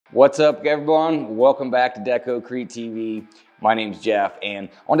What's up, everyone? Welcome back to Deco-Crete TV. My name's Jeff, and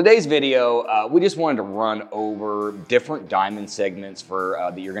on today's video, we just wanted to run over different diamond segments for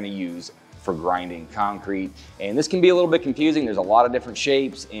that you're going to use for grinding concrete. And this can be a little bit confusing. There's a lot of different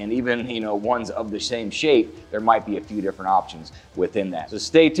shapes, and even ones of the same shape, there might be a few different options within that. So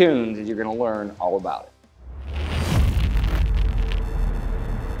stay tuned, as you're going to learn all about it.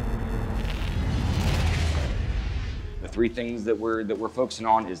 Three things that we're focusing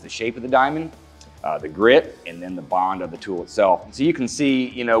on is the shape of the diamond, the grit, and then the bond of the tool itself. So you can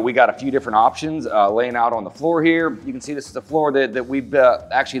see, we got a few different options laying out on the floor here. You can see this is the floor that we've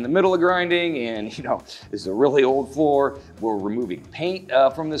actually in the middle of grinding, and this is a really old floor. We're removing paint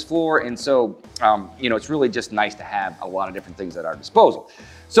from this floor, and so it's really just nice to have a lot of different things at our disposal.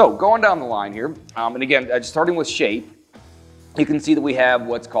 So going down the line here, and again, just starting with shape, you can see that we have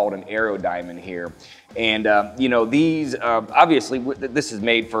what's called an arrow diamond here. And these, obviously, this is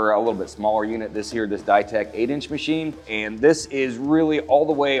made for a little bit smaller unit. This Dytech 8-inch machine. And this is really all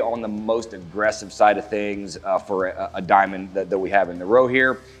the way on the most aggressive side of things for a diamond that we have in the row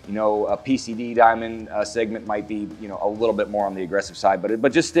here. A PCD diamond segment might be, a little bit more on the aggressive side,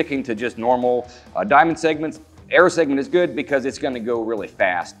 but just sticking to just normal diamond segments. Arrow segment is good because it's going to go really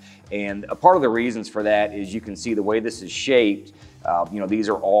fast. And a part of the reasons for that is you can see the way this is shaped. These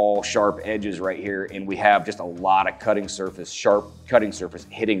are all sharp edges right here, and we have just a lot of sharp cutting surface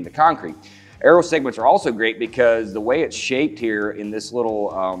hitting the concrete. Arrow segments are also great because the way it's shaped here in this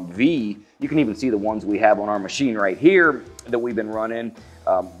little V, you can even see the ones we have on our machine right here that we've been running.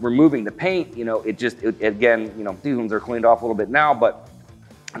 Removing the paint, again, these ones are cleaned off a little bit now, but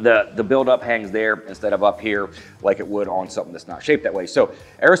the buildup hangs there instead of up here like it would on something that's not shaped that way. So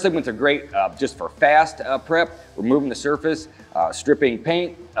arrow segments are great just for fast prep, removing the surface, stripping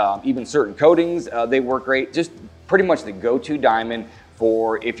paint, even certain coatings, they work great. Just pretty much the go-to diamond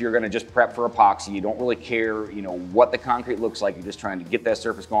for if you're gonna just prep for epoxy. You don't really care what the concrete looks like. You're just trying to get that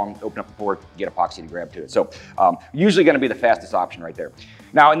surface going, open up the port, get epoxy to grab to it. So usually gonna be the fastest option right there.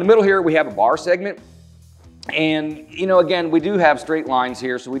 Now in the middle here, we have a bar segment. And again, we do have straight lines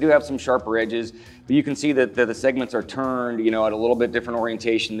here, so we do have some sharper edges, but you can see that the segments are turned, at a little bit different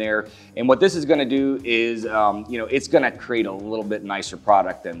orientation there. And what this is going to do is, it's going to create a little bit nicer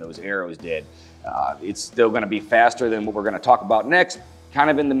product than those arrows did. It's still going to be faster than what we're going to talk about next,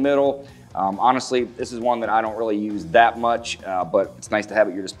 kind of in the middle. Honestly, this is one that I don't really use that much, but it's nice to have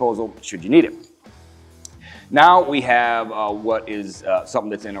at your disposal should you need it. Now we have what is something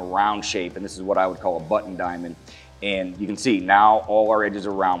that's in a round shape, and this is what I would call a button diamond. And you can see now all our edges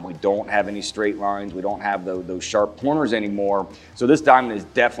are round. We don't have any straight lines. We don't have those sharp corners anymore. So this diamond is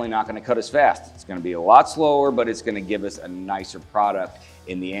definitely not going to cut as fast. It's going to be a lot slower, but it's going to give us a nicer product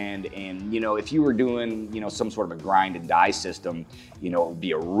in the end. And if you were doing some sort of a grind and die system, it would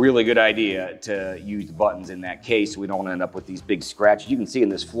be a really good idea to use the buttons in that case so we don't end up with these big scratches. You can see in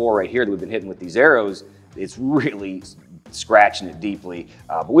this floor right here that we've been hitting with these arrows, it's really scratching it deeply,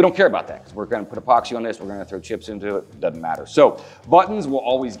 but we don't care about that because we're going to put epoxy on this, we're going to throw chips into it, doesn't matter. So buttons will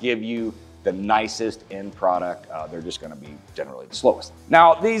always give you the nicest end product. They're just going to be generally the slowest.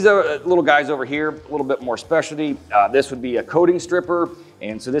 Now these are little guys over here, a little bit more specialty. This would be a coating stripper,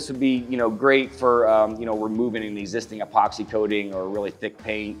 and so this would be great for removing an existing epoxy coating or really thick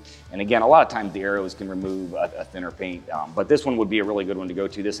paint. And again, a lot of times the arrows can remove a thinner paint, but this one would be a really good one to go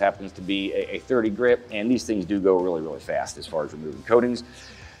to. This happens to be a 30 grit, and these things do go really, really fast as far as removing coatings.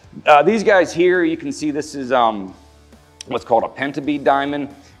 These guys here, you can see this is what's called a Penta bead diamond.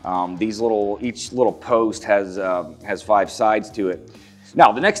 Each little post has 5 sides to it.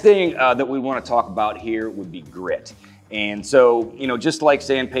 Now, the next thing that we want to talk about here would be grit. And so, just like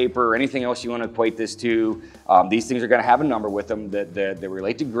sandpaper or anything else you want to equate this to, these things are going to have a number with them that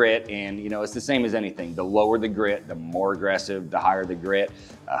relate to grit. And, it's the same as anything. The lower the grit, the more aggressive, the higher the grit,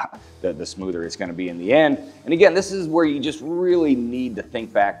 the smoother it's going to be in the end. And again, this is where you just really need to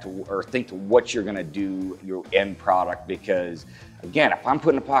think to what you're going to do, your end product, because again, if I'm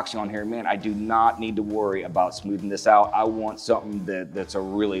putting epoxy on here, man, I do not need to worry about smoothing this out. I want something that's a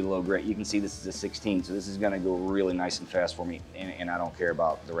really low grit. You can see this is a 16, so this is gonna go really nice and fast for me, and I don't care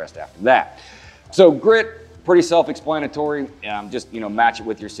about the rest after that. So grit, pretty self-explanatory. Just match it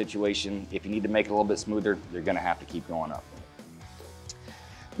with your situation. If you need to make it a little bit smoother, you're gonna have to keep going up.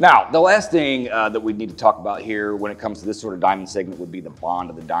 Now, the last thing that we need to talk about here when it comes to this sort of diamond segment would be the bond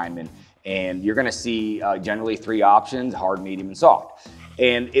of the diamond. And you're gonna see generally 3 options: hard, medium, and soft.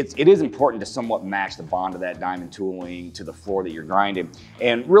 And it is important to somewhat match the bond of that diamond tooling to the floor that you're grinding.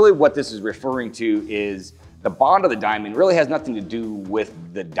 And really what this is referring to is The bond of the diamond really has nothing to do with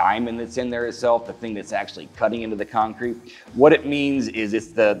the diamond that's in there itself, the thing that's actually cutting into the concrete. What it means is it's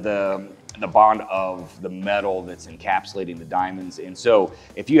the bond of the metal that's encapsulating the diamonds. And so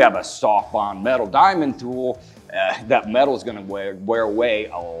if you have a soft bond metal diamond tool, that metal is going to wear away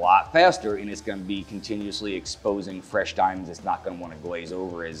a lot faster, and it's going to be continuously exposing fresh diamonds. It's not going to want to glaze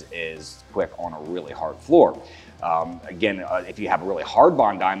over as quick on a really hard floor. Again, if you have a really hard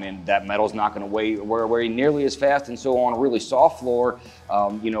bond diamond, that metal is not going to wear away nearly as fast. And so on a really soft floor,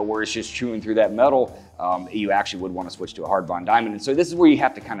 you know, where it's just chewing through that metal, you actually would want to switch to a hard bond diamond. And so this is where you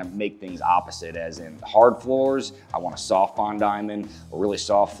have to kind of make things opposite, as in hard floors, I want a soft bond diamond. A really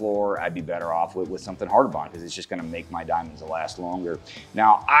soft floor, I'd be better off with something hard bond, because it's just going to make my diamonds last longer.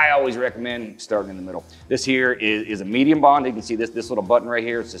 Now, I always recommend starting in the middle. This here is a medium bond. You can see this little button right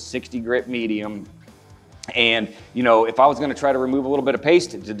here. It's a 60 grit medium. And, you know, if I was going to try to remove a little bit of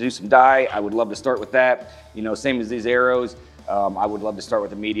paste to do some dye, I would love to start with that. You know, same as these arrows. I would love to start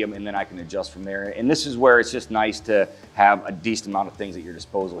with a medium, and then I can adjust from there. And this is where it's just nice to have a decent amount of things at your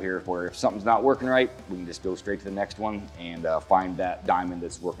disposal here, where if something's not working right, we can just go straight to the next one and find that diamond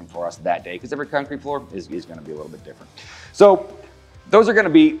that's working for us that day, because every concrete floor is going to be a little bit different. So those are going to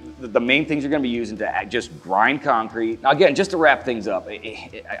be the main things you're going to be using to just grind concrete. Now, again, just to wrap things up,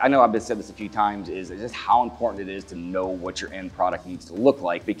 I know I've said this a few times, is just how important it is to know what your end product needs to look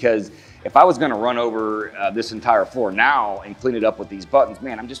like. Because if I was going to run over this entire floor now and clean it up with these buttons,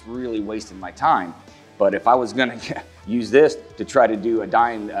 man, I'm just really wasting my time. But if I was going to use this to try to do a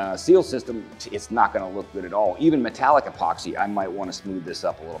dyeing seal system, it's not going to look good at all. Even metallic epoxy, I might want to smooth this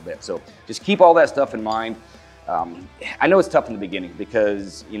up a little bit. So just keep all that stuff in mind. I know it's tough in the beginning,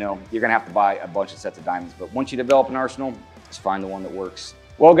 because, you know, you're gonna have to buy a bunch of sets of diamonds, but once you develop an arsenal, just find the one that works.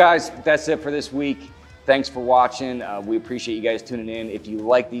 Well, guys, that's it for this week. Thanks for watching. We appreciate you guys tuning in. If you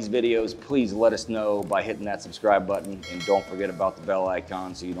like these videos, please let us know by hitting that subscribe button, and don't forget about the bell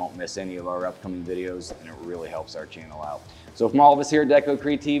icon so you don't miss any of our upcoming videos, and it really helps our channel out. So from all of us here at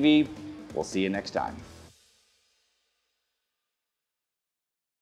Deco-Crete TV, we'll see you next time.